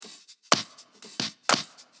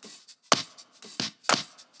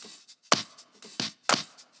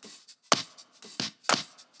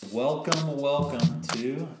Welcome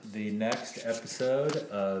to the next episode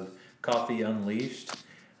of Coffee Unleashed.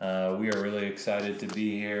 We are really excited to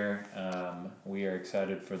be here. We are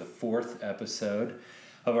excited for the fourth episode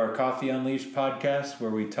of our Coffee Unleashed podcast,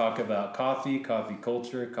 where we talk about coffee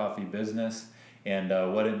culture, coffee business,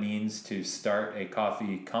 and what it means to start a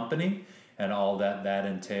coffee company and all that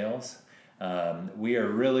entails. We are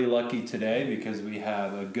really lucky today because we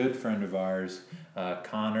have a good friend of ours,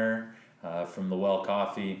 Connor, from the Well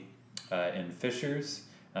Coffee in Fishers,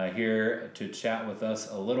 here to chat with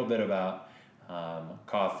us a little bit about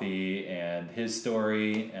coffee and his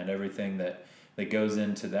story and everything that goes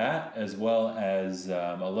into that, as well as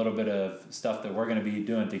a little bit of stuff that we're going to be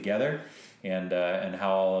doing together and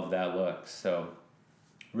how all of that looks. So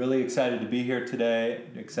really excited to be here today,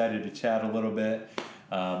 excited to chat a little bit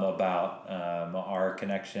about our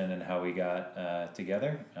connection and how we got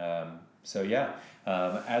together.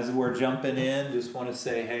 As we're jumping in, just want to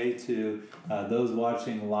say hey to those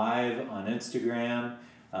watching live on Instagram.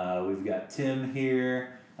 We've got Tim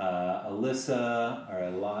here, Alyssa, or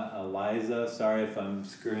Eliza, sorry if I'm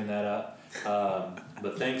screwing that up.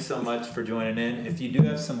 But thanks so much for joining in. If you do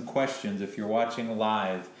have some questions, if you're watching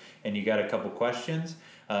live and you got a couple questions,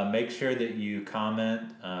 make sure that you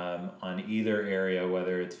comment on either area,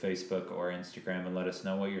 whether it's Facebook or Instagram, and let us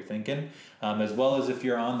know what you're thinking. As well as if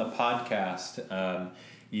you're on the podcast,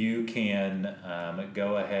 you can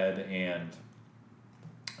go ahead and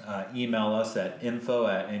email us at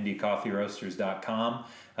info@indiecoffeeroasters.com.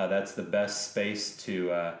 That's the best space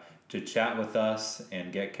to chat with us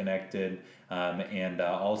and get connected, and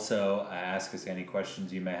also ask us any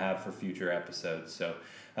questions you may have for future episodes. So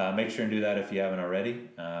make sure and do that if you haven't already,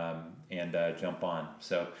 and jump on.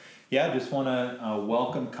 So just want to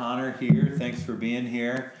welcome Connor here. Thanks for being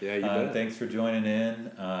here. Yeah, you bet. Thanks for joining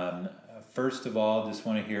in. First of all, just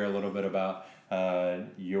want to hear a little bit about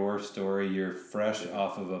your story. You're fresh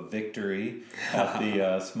off of a victory at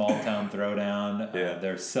the Small Town Throwdown,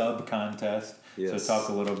 their sub contest. Yes. So talk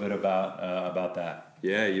a little bit about that.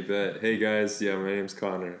 Yeah, you bet. Hey guys, my name's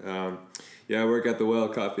Connor. I work at the Well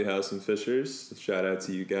Coffee House in Fishers. Shout out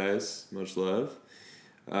to you guys. Much love.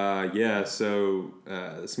 The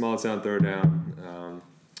Small Town Throwdown,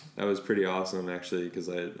 that was pretty awesome actually, because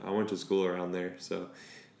I went to school around there. So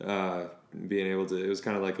being able to, it was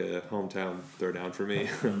kind of like a hometown throwdown for me.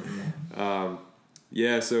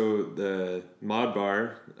 So the Mod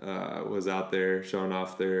Bar was out there showing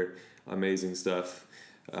off their amazing stuff,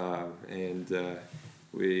 I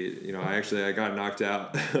got knocked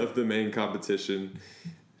out of the main competition,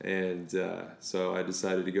 and so I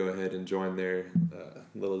decided to go ahead and join their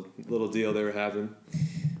little deal they were having.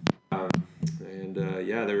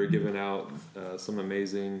 They were giving out some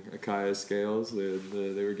amazing Acaia scales.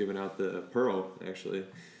 They were giving out the Pearl, actually.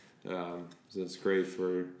 So it's great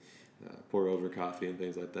for pour over coffee and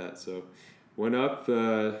things like that. So went up,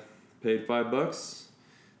 paid $5,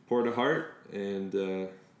 poured a heart, and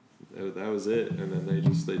that was it. And then they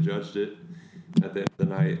judged it at the end of the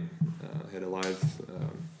night. Had a live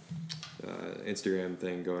Instagram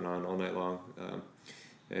thing going on all night long.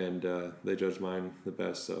 And they judged mine the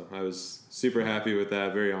best, so I was super happy with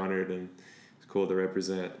that, very honored, and it's cool to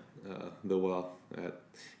represent the Well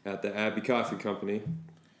at the Abbey Coffee Company.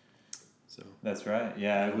 So that's right.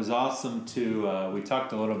 Yeah, it was awesome to. We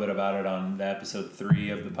talked a little bit about it on the episode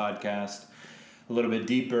 3 of the podcast, a little bit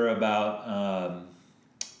deeper about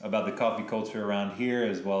the coffee culture around here,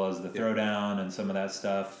 as well as the throwdown and some of that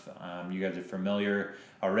stuff. You guys are familiar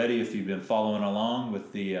already if you've been following along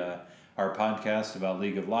with our podcast about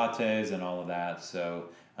League of Lattes and all of that, so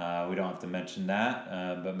we don't have to mention that,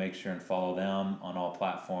 but make sure and follow them on all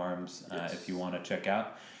platforms if you want to check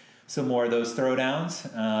out some more of those throwdowns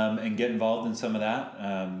and get involved in some of that.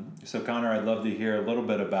 So Connor, I'd love to hear a little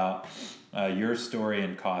bit about your story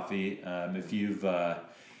in coffee. If you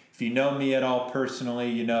know me at all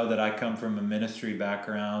personally, you know that I come from a ministry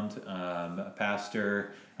background, a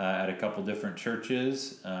pastor at a couple different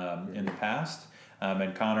churches in the past.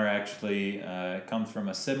 And Connor actually comes from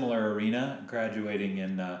a similar arena, graduating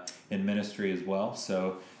in ministry as well.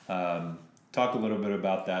 So talk a little bit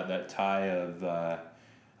about that tie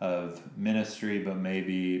of ministry, but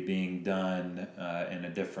maybe being done in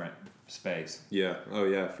a different space. Yeah. Oh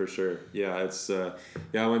yeah, for sure. Yeah, it's I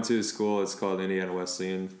went to a school. It's called Indiana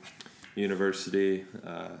Wesleyan University.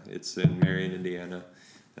 It's in Marion, Indiana,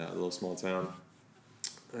 a little small town.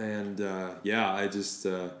 And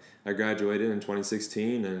I graduated in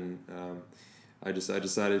 2016, and I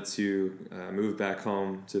decided to move back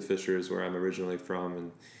home to Fishers, where I'm originally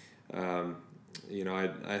from, and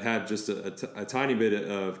I had just a tiny bit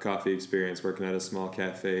of coffee experience working at a small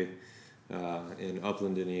cafe in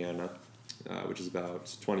Upland, Indiana, which is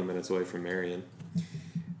about 20 minutes away from Marion.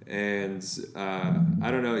 And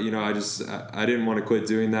I don't know, I didn't want to quit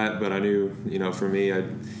doing that, but I knew, for me,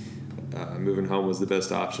 moving home was the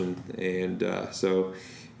best option. And so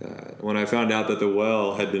when I found out that the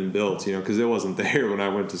well had been built, because it wasn't there when I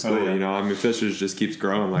went to school, Oh, yeah. Fisher's just keeps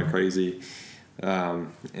growing like crazy.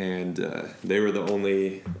 And they were the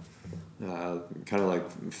only kind of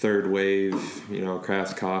like third wave,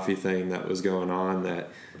 craft coffee thing that was going on that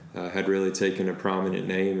had really taken a prominent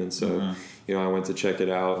name. And so, I went to check it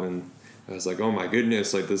out, and I was like, oh my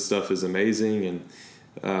goodness, like this stuff is amazing. And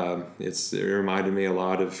it reminded me a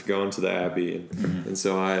lot of going to the Abbey. And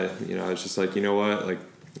so I was just like, you know what, like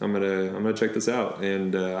I'm gonna check this out.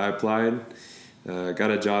 And I applied,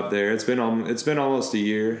 got a job there. It's been almost a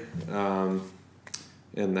year.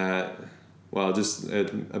 In that, well, just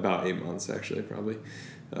about 8 months actually, probably.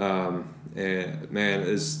 And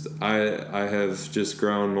man, I have just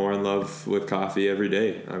grown more in love with coffee every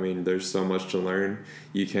day. I mean, there's so much to learn.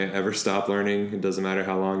 You can't ever stop learning. It doesn't matter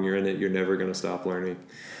how long you're in it. You're never going to stop learning.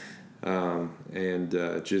 And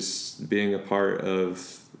just being a part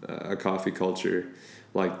of a coffee culture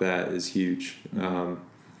like that is huge. So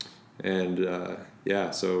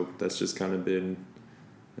that's just kind of been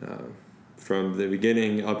from the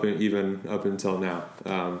beginning up until now.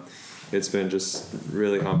 It's been just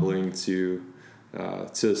really humbling to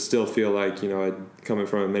still feel like, coming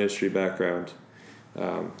from a ministry background,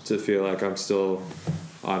 to feel like I'm still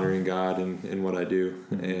honoring God in what I do,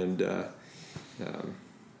 and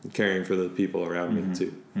caring for the people around me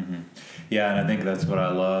too. Yeah, and I think that's what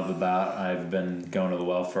I love about, I've been going to the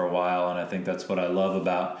well for a while, and I think that's what I love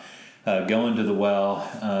about going to the well,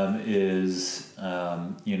 is,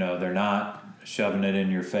 they're not shoving it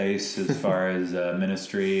in your face as far as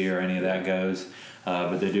ministry or any of that goes,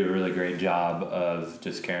 but they do a really great job of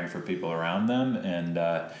just caring for people around them, and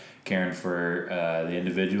caring for the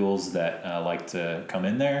individuals that like to come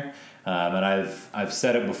in there. And I've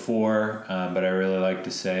said it before, but I really like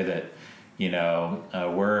to say that,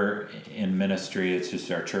 we're in ministry. It's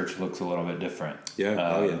just our church looks a little bit different.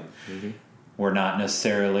 Yeah. We're not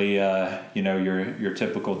necessarily, your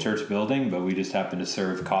typical church building, but we just happen to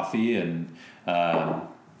serve coffee and are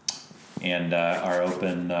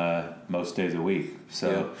open most days a week.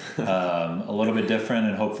 So a little bit different,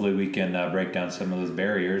 and hopefully we can break down some of those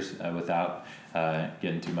barriers without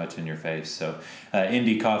getting too much in your face. So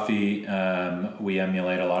Indie Coffee, we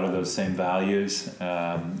emulate a lot of those same values,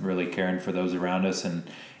 really caring for those around us and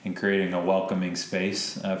creating a welcoming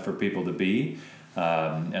space for people to be.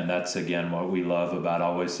 And that's, again, what we love about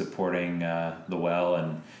always supporting the well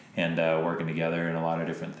and working together in a lot of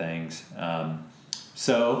different things.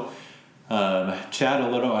 Chat a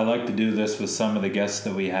little. I like to do this with some of the guests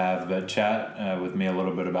that we have, but chat with me a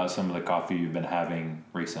little bit about some of the coffee you've been having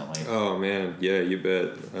recently. Oh man, yeah, you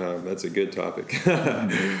bet. That's a good topic.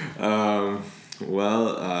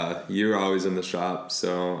 You're always in the shop,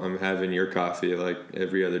 so I'm having your coffee like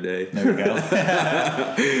every other day. There we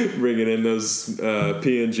go. Bringing in those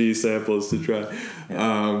P&G samples to try.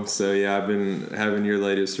 Yeah. I've been having your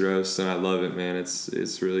latest roast, and I love it, man.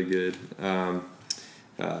 It's really good.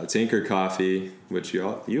 Tinker Coffee, which you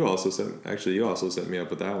also sent me up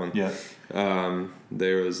with that one. Yeah.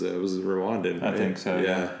 It was Rwandan, right? I think so.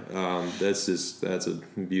 Yeah. That's a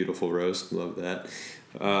beautiful roast. Love that.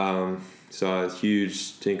 So I'm a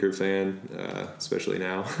huge Tinker fan, especially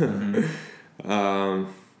now. I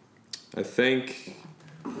think,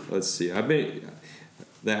 let's see,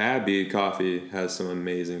 the Abbey Coffee has some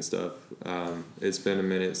amazing stuff. It's been a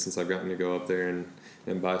minute since I've gotten to go up there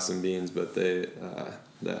and buy some beans, but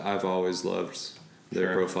I've always loved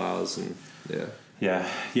their profiles, and yeah.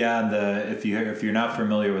 And if you're not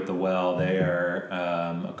familiar with the Well, they are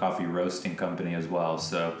a coffee roasting company as well.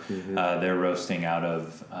 So they're roasting out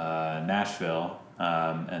of Nashville,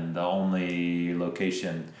 and the only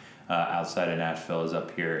location outside of Nashville is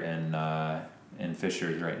up here in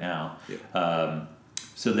Fishers right now. Yeah.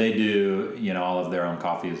 So they do all of their own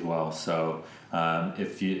coffee as well. So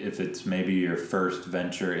if it's maybe your first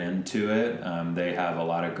venture into it, they have a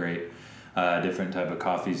lot of great different type of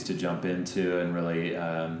coffees to jump into and really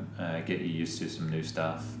get you used to some new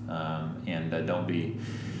stuff. And don't be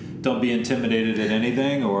intimidated at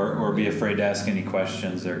anything or be afraid to ask any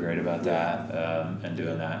questions. They're great about that and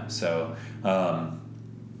doing that. So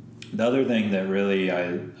the other thing that really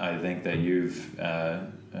I think that you've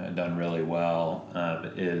done really well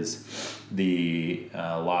is the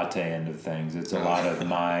latte end of things. It's a lot of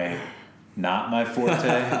not my forte.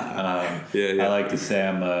 I like to say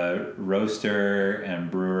I'm a roaster and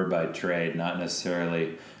brewer by trade, not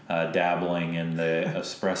necessarily dabbling in the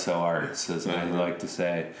espresso arts, as I like to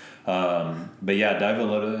say. But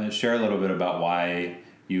yeah, share a little bit about why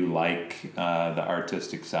you like the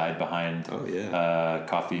artistic side behind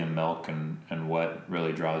coffee and milk, and what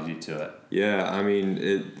really draws you to it. Yeah, I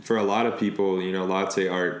mean, for a lot of people, latte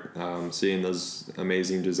art, seeing those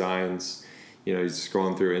amazing designs, you're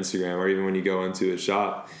scrolling through Instagram, or even when you go into a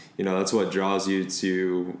shop, that's what draws you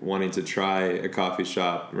to wanting to try a coffee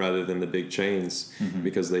shop rather than the big chains,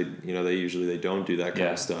 because they usually don't do that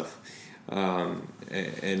kind of stuff.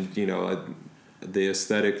 The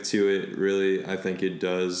aesthetic to it, really, I think it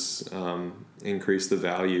does increase the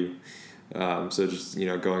value. So just,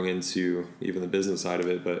 going into even the business side of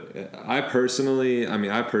it. But I personally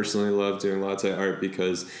love doing latte art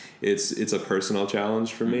because it's a personal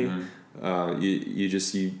challenge for me.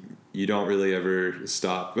 You don't really ever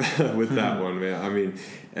stop with that one, man. I mean,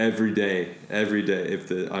 every day, if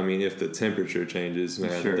the temperature changes,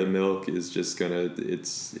 man, the milk is just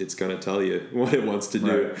it's gonna tell you what it wants to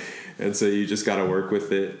do. Right. And so you just got to work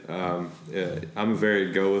with it. I'm a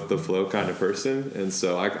very go with the flow kind of person. And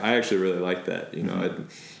so I actually really like that,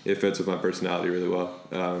 it fits with my personality really well.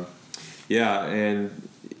 And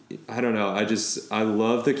I don't know. I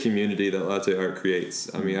love the community that latte art creates.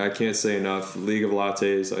 I mean, I can't say enough. League of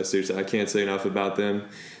Lattes, I can't say enough about them.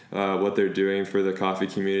 What they're doing for the coffee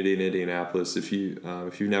community in Indianapolis. If you've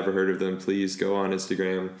never heard of them, please go on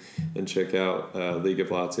Instagram and check out League of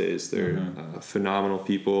Lattes. They're phenomenal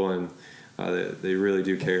people, and they really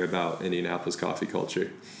do care about Indianapolis coffee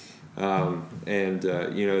culture.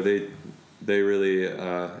 They really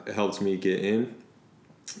helped me get in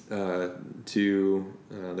to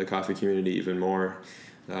the coffee community even more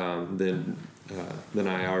than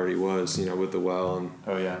I already was, with the well.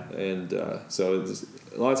 And so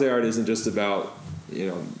latte art isn't just about,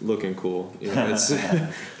 looking cool. It's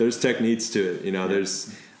there's techniques to it.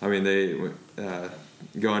 They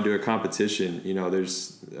go into a competition.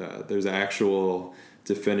 There's actual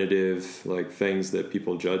definitive like things that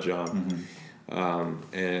people judge on.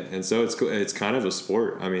 And so it's kind of a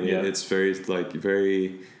sport. I mean, it's very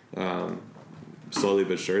slowly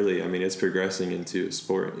but surely. I mean, it's progressing into a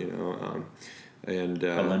sport, and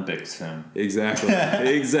Olympics soon. Exactly.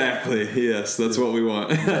 Yes, that's what we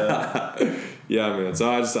want. Yeah, man. So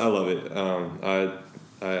I love it.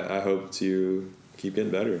 I hope to keep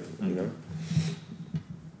getting better.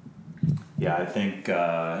 Yeah, I think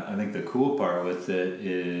the cool part with it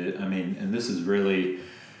is, and this is really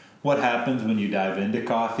what happens when you dive into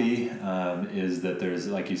coffee, is that there's,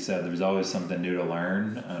 like you said, there's always something new to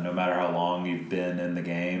learn, no matter how long you've been in the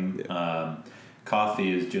game. Yeah.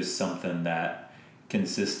 Coffee is just something that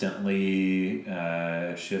consistently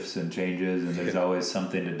shifts and changes, and there's always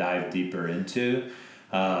something to dive deeper into.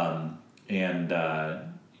 I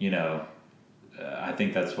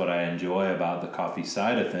think that's what I enjoy about the coffee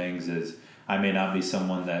side of things is I may not be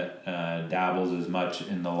someone that dabbles as much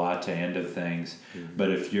in the latte end of things, but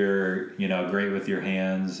if you're, great with your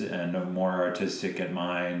hands and more artistic at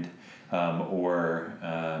mind, or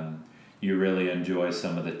you really enjoy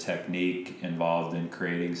some of the technique involved in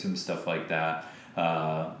creating some stuff like that,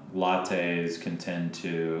 lattes can tend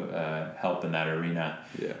to help in that arena.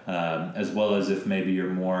 As well as if maybe you're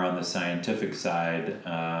more on the scientific side,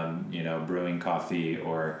 brewing coffee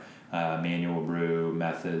or manual brew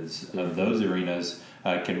methods of those arenas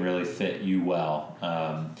can really fit you well,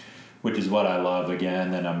 which is what I love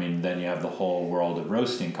again. And then you have the whole world of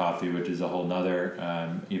roasting coffee, which is a whole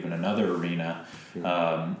nother, even another arena.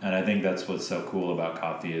 And I think that's what's so cool about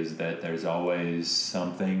coffee is that there's always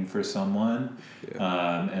something for someone,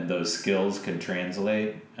 and those skills can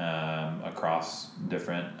translate across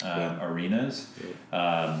different arenas.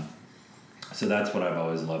 So that's what I've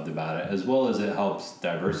always loved about it, as well as it helps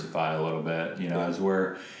diversify a little bit. As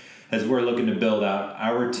we're looking to build out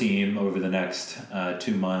our team over the next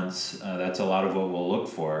 2 months, that's a lot of what we'll look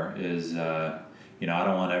for. Is I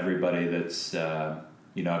don't want everybody that's got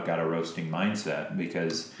a roasting mindset,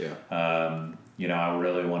 because I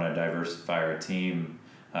really want to diversify our team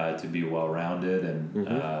to be well rounded,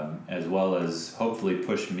 and as well as hopefully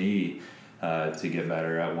push me to get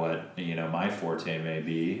better at what my forte may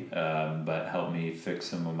be, but help me fix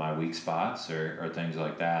some of my weak spots or things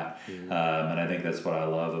like that. And I think that's what I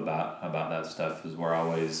love about that stuff is we're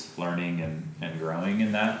always learning and growing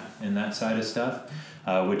in that side of stuff,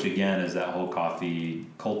 which again is that whole coffee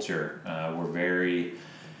culture. We're very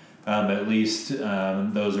at least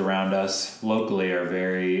those around us locally are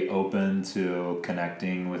very open to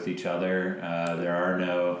connecting with each other. There are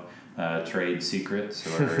no trade secrets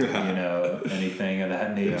or anything of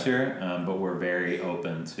that nature. But we're very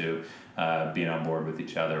open to being on board with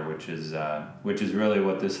each other, which is really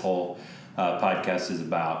what this whole podcast is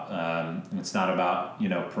about. It's not about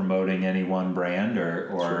promoting any one brand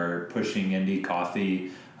or pushing indie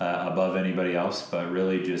coffee above anybody else, but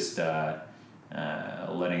really just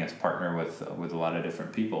letting us partner with a lot of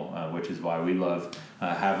different people, which is why we love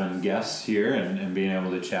having guests here and being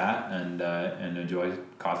able to chat and enjoy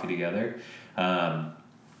coffee together.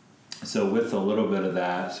 So with a little bit of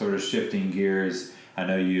that, sort of shifting gears, I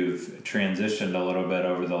know you've transitioned a little bit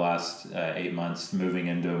over the last 8 months, moving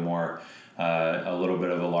into a little bit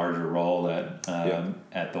of a larger role at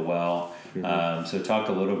the Well. Mm-hmm. So talk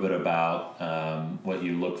a little bit about what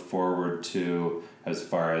you look forward to as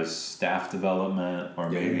far as staff development, or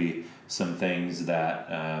maybe some things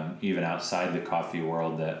that even outside the coffee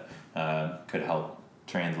world that could help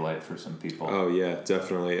translate for some people. Oh yeah,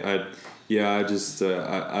 definitely. I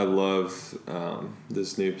love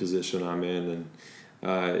this new position I'm in,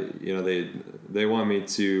 and they want me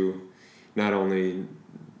to not only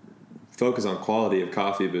focus on quality of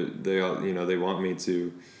coffee, but they want me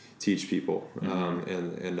to teach people,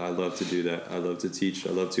 and I love to do that. I love to teach.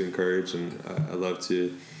 I love to encourage, and I love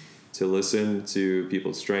to listen to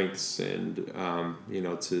people's strengths, and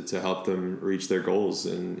to help them reach their goals.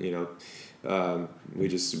 And we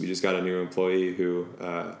just got a new employee who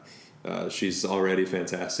she's already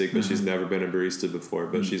fantastic, but she's never been a barista before,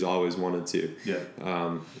 but she's always wanted to.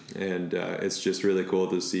 And it's just really cool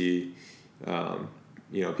to see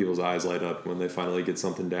people's eyes light up when they finally get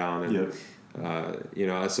something down.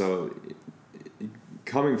 And so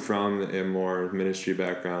coming from a more ministry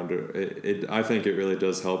background, I think it really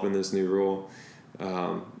does help in this new role,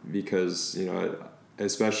 because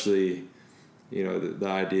especially the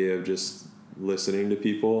idea of just listening to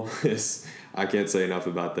people is, I can't say enough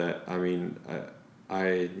about that. I mean,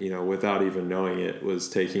 I without even knowing it, was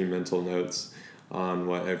taking mental notes on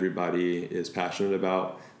what everybody is passionate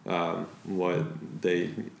about, what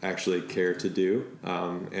they actually care to do,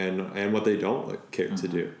 and what they don't care to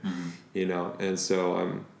do, and so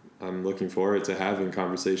I'm looking forward to having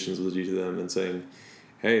conversations with each of them and saying,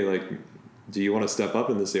 hey, like, do you want to step up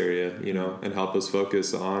in this area, and help us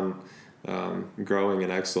focus on growing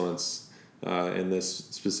in excellence in this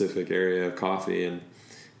specific area of coffee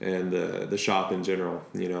and the shop in general.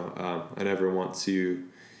 I never want to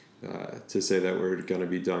say that we're going to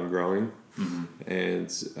be done growing,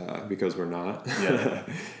 and because we're not.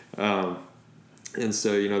 And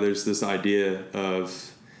so there's this idea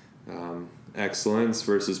of excellence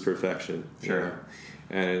versus perfection. Sure.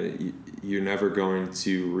 And you're never going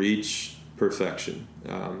to reach perfection.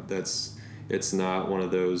 It's not one of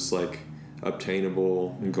those like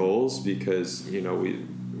obtainable goals, because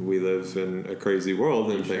we live in a crazy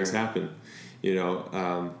world and things happen,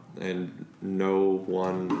 and no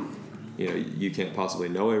one, you can't possibly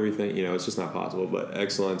know everything, it's just not possible. But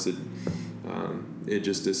excellence, it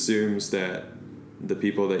just assumes that the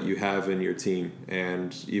people that you have in your team,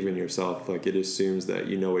 and even yourself, like, it assumes that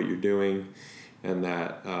you know what you're doing, and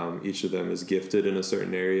that each of them is gifted in a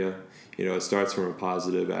certain area. It starts from a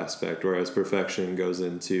positive aspect, whereas perfection goes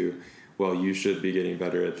into, well, you should be getting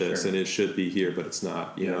better at this, and it should be here, but it's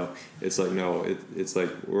not. It's like, no, it's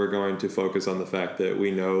like, we're going to focus on the fact that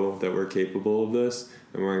we know that we're capable of this,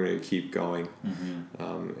 and we're going to keep going,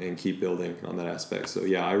 and keep building on that aspect. So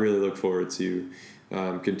yeah, I really look forward to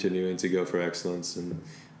continuing to go for excellence, and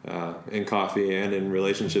in coffee and in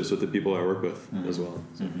relationships with the people I work with as well.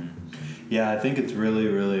 So. Yeah, I think it's really,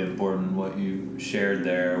 really important what you shared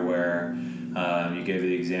there, where you gave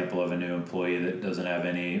the example of a new employee that doesn't have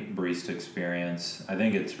any barista experience. I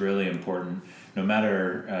think it's really important, no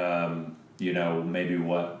matter, maybe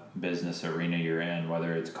what business arena you're in,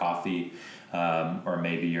 whether it's coffee, or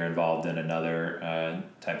maybe you're involved in another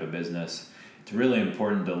type of business. It's really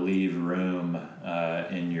important to leave room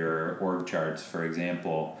in your org charts, for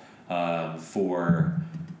example, for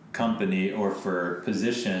company or for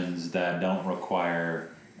positions that don't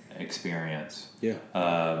require experience.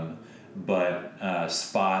 But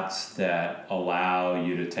spots that allow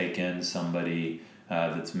you to take in somebody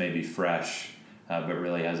that's maybe fresh, but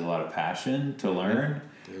really has a lot of passion to learn.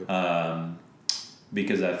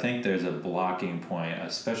 Because I think there's a blocking point,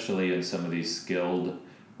 especially in some of these skilled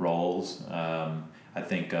roles. I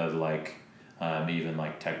think of even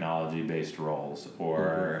like technology-based roles,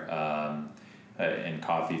 or in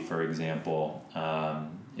coffee, for example.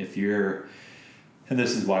 If you're, and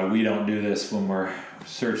this is why we don't do this when we're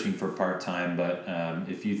searching for part-time, but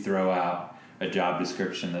if you throw out a job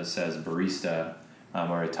description that says barista,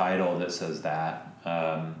 or a title that says that,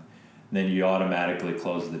 then you automatically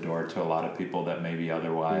close the door to a lot of people that maybe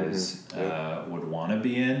otherwise would want to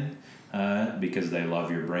be in because they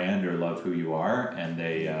love your brand or love who you are, and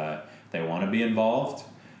they want to be involved.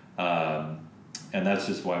 And that's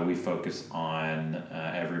just why we focus on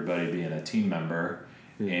everybody being a team member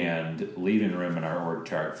and leaving room in our org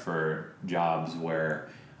chart for jobs where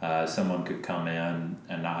someone could come in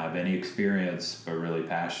and not have any experience but really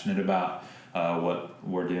passionate about what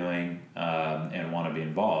we're doing and want to be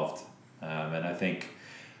involved. And I think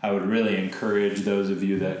I would really encourage those of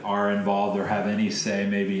you that are involved or have any say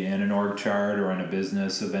maybe in an org chart or in a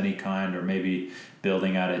business of any kind, or maybe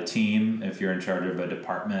building out a team if you're in charge of a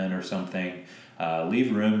department or something.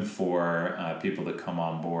 Leave room for people to come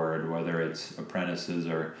on board, whether it's apprentices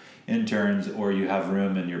or interns, or you have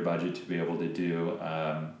room in your budget to be able to do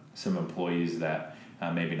some employees that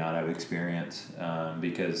maybe not have experience.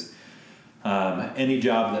 Because any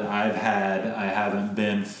job that I've had, I haven't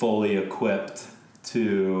been fully equipped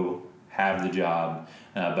to have the job,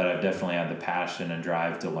 but I've definitely had the passion and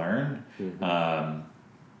drive to learn.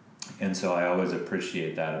 And so I always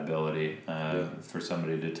appreciate that ability for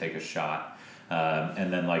somebody to take a shot.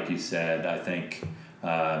 And then, like you said, I think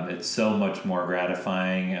it's so much more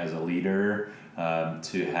gratifying as a leader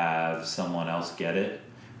to have someone else get it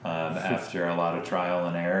after a lot of trial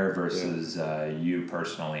and error versus you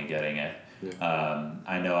personally getting it.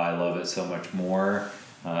 I know I love it so much more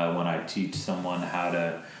when I teach someone how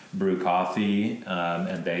to brew coffee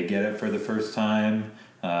and they get it for the first time,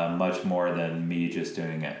 much more than me just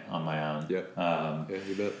doing it on my own. You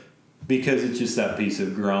bet. Because it's just that piece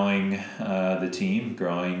of growing the team,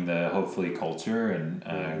 growing the hopefully culture, and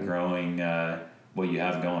growing what you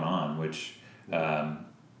have going on, which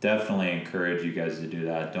definitely encourage you guys to do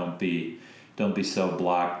that. Don't be so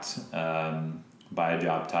blocked by a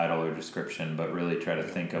job title or description, but really try to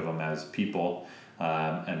think of them as people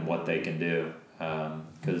and what they can do.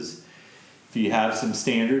 Because if you have some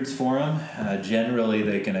standards for them, generally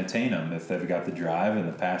they can attain them if they've got the drive and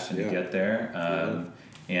the passion to get there.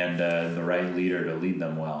 And the right leader to lead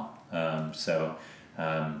them well. All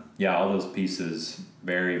those pieces,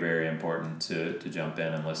 very, very important to jump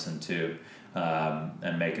in and listen to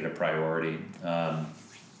and make it a priority.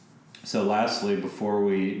 So lastly, before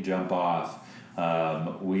we jump off,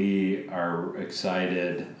 we are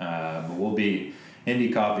excited. We'll be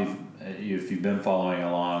Indie Coffee, if you've been following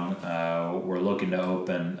along, we're looking to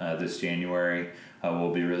open this January.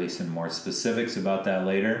 We'll be releasing more specifics about that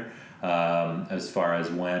later. As far as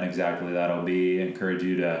when exactly that'll be, encourage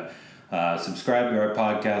you to subscribe to our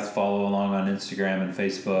podcast, follow along on Instagram and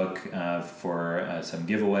Facebook for some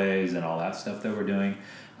giveaways and all that stuff that we're doing.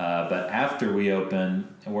 But after we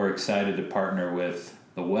open, we're excited to partner with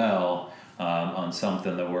The Well on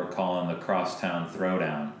something that we're calling the Crosstown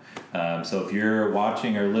Throwdown. So if you're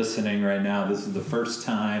watching or listening right now, this is the first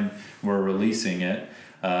time we're releasing it.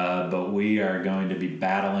 But we are going to be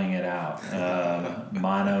battling it out,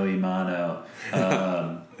 mano a mano,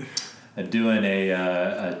 doing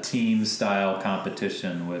a team style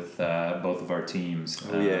competition with both of our teams.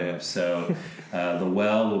 So The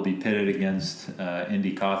Well will be pitted against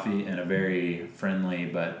Indie Coffee in a very friendly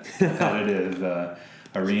but competitive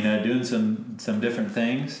arena, doing some different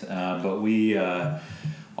things. But we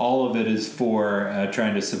all of it is for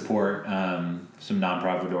trying to support some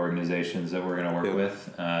nonprofit organizations that we're going to work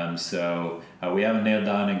with. So we haven't nailed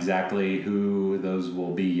down exactly who those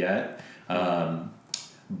will be yet.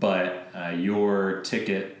 But your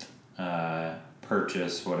ticket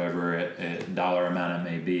purchase, whatever dollar amount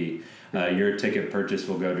it may be, your ticket purchase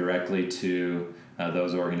will go directly to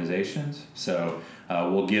those organizations. So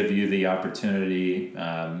we'll give you the opportunity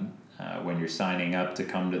when you're signing up to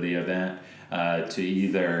come to the event to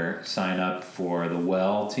either sign up for the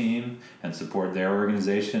Well team and support their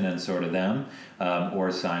organization and sort of them,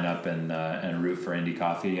 or sign up and root for Indie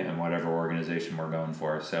Coffee and whatever organization we're going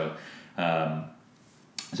for. So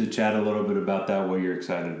chat a little bit about that, what you're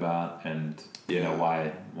excited about, and you know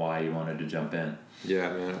why you wanted to jump in.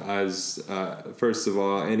 Yeah, man. As first of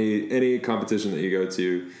all, any competition that you go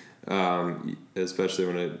to, especially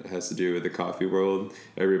when it has to do with the coffee world,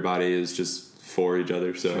 everybody is just for each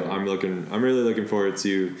other. So sure. I'm really looking forward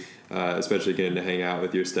to, especially getting to hang out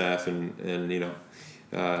with your staff and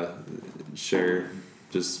share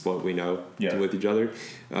just what we know with each other.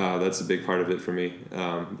 That's a big part of it for me.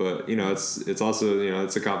 But it's also,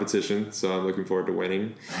 it's a competition, so I'm looking forward to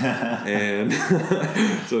winning. And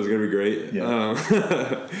so it's gonna be great.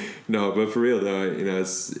 Yeah. No, but for real though,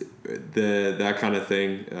 it's that kind of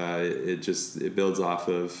thing. It builds off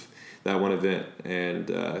of that one event, and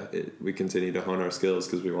we continue to hone our skills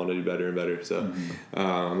because we want to do better and better. So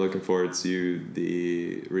I'm looking forward to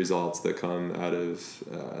the results that come out of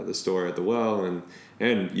the store at the Well,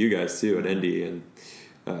 and you guys too at Indy, and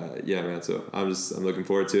yeah, man. So I'm looking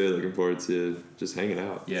forward to it. Looking forward to just hanging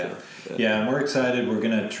out. Yeah, so, yeah. And we're excited. We're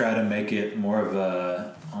gonna try to make it more of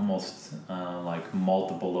a almost like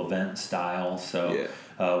multiple event style. So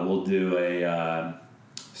we'll do a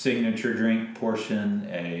signature drink portion,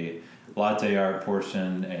 a latte art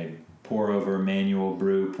portion, a pour over manual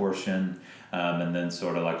brew portion, and then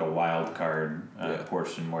sort of like a wild card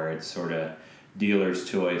portion where it's sort of dealer's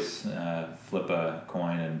choice. Flip a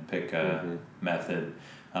coin and pick a method.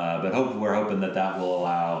 But we're hoping that will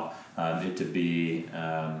allow it to be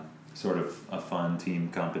sort of a fun team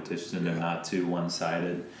competition and not too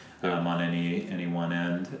one-sided on any one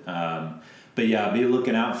end. But yeah, be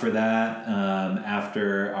looking out for that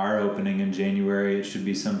after our opening in January. It should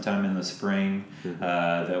be sometime in the spring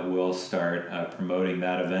that we'll start promoting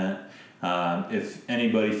that event. If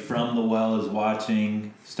anybody from the Well is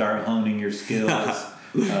watching, start honing your skills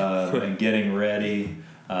and getting ready.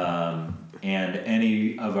 And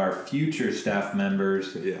any of our future staff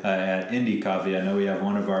members at Indy Coffee, I know we have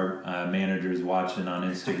one of our managers watching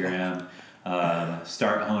on Instagram.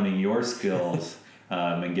 Start honing your skills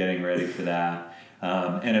and getting ready for that.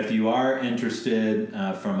 And if you are interested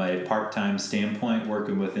from a part-time standpoint,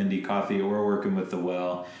 working with Indy Coffee or working with the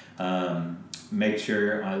Well, make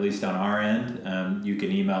sure, at least on our end, you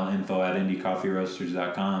can email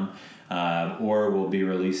info@indycoffeeroasters.com, or we'll be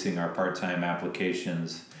releasing our part-time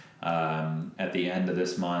applications at the end of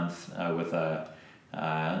this month with a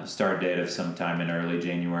start date of sometime in early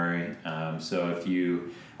January. So if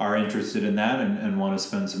you are interested in that and want to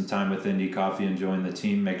spend some time with Indy Coffee and join the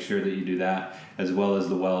team, make sure that you do that, as well as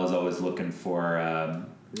the Well is always looking for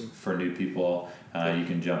new people. You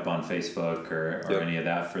can jump on Facebook or any of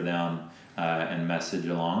that for them and message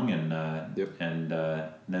along and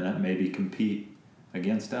then maybe compete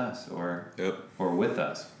against us or with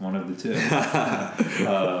us, one of the two.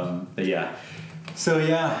 But yeah. So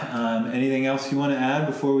anything else you want to add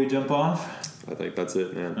before we jump off? I think that's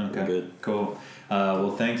it, man. Okay, good. Cool.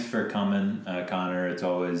 Well, thanks for coming, Connor. It's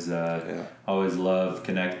always love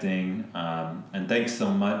connecting, and thanks so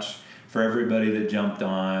much for everybody that jumped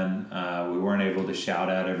on. We weren't able to shout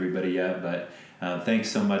out everybody yet, but thanks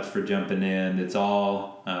so much for jumping in. It's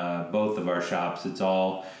all both of our shops. It's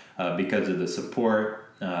all because of the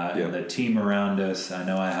support and the team around us. I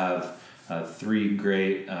know I have 3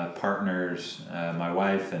 great partners, my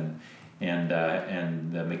wife and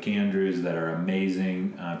the McAndrews, that are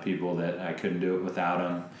amazing people that I couldn't do it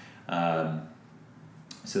without them.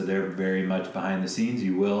 So they're very much behind the scenes.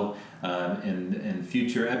 You will in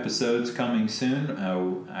future episodes coming soon.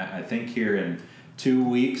 I think here in 2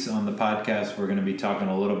 weeks on the podcast, we're going to be talking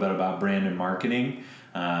a little bit about brand and marketing.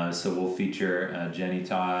 So we'll feature Jenny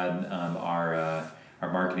Todd, our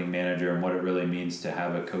marketing manager, and what it really means to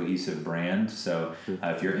have a cohesive brand. So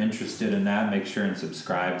if you're interested in that, make sure and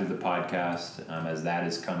subscribe to the podcast as that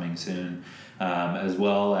is coming soon. As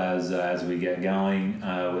well as we get going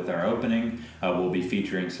with our opening, we'll be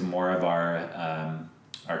featuring some more of our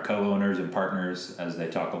co-owners and partners as they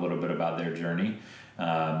talk a little bit about their journey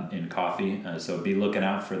in coffee. So be looking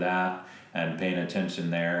out for that and paying attention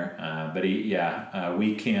there. But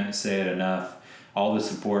we can't say it enough. All the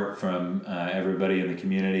support from everybody in the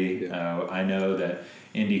community. I know that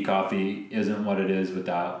Indy Coffee isn't what it is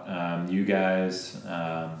without you guys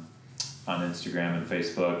on Instagram and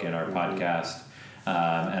Facebook and our podcast.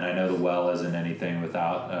 And I know the Well isn't anything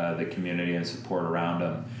without the community and support around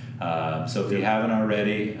them. So if you haven't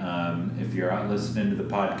already, if you're out listening to the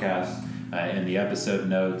podcast, in the episode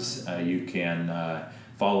notes, you can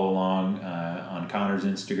follow along on Connor's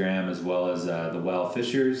Instagram, as well as the Well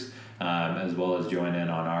Fishers, as well as join in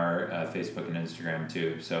on our Facebook and Instagram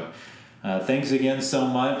too. So thanks again so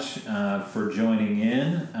much for joining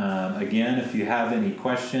in. Again, if you have any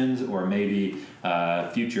questions or maybe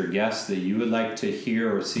future guests that you would like to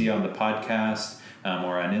hear or see on the podcast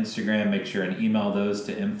or on Instagram, make sure and email those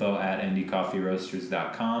to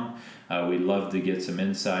info@indycoffeeroasters.com. We'd love to get some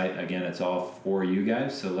insight. Again, it's all for you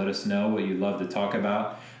guys, so let us know what you'd love to talk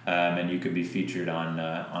about, and you could be featured on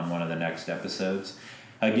one of the next episodes.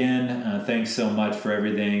 Again, thanks so much for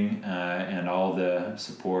everything and all the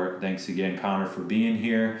support. Thanks again, Connor, for being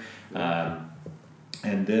here.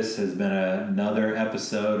 And this has been another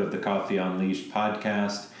episode of the Coffee Unleashed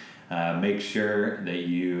podcast. Make sure that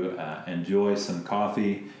you enjoy some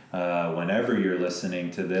coffee whenever you're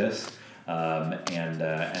listening to this. And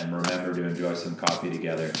remember to enjoy some coffee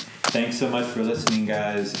together. Thanks so much for listening,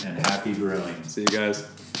 guys, and happy brewing. See you guys.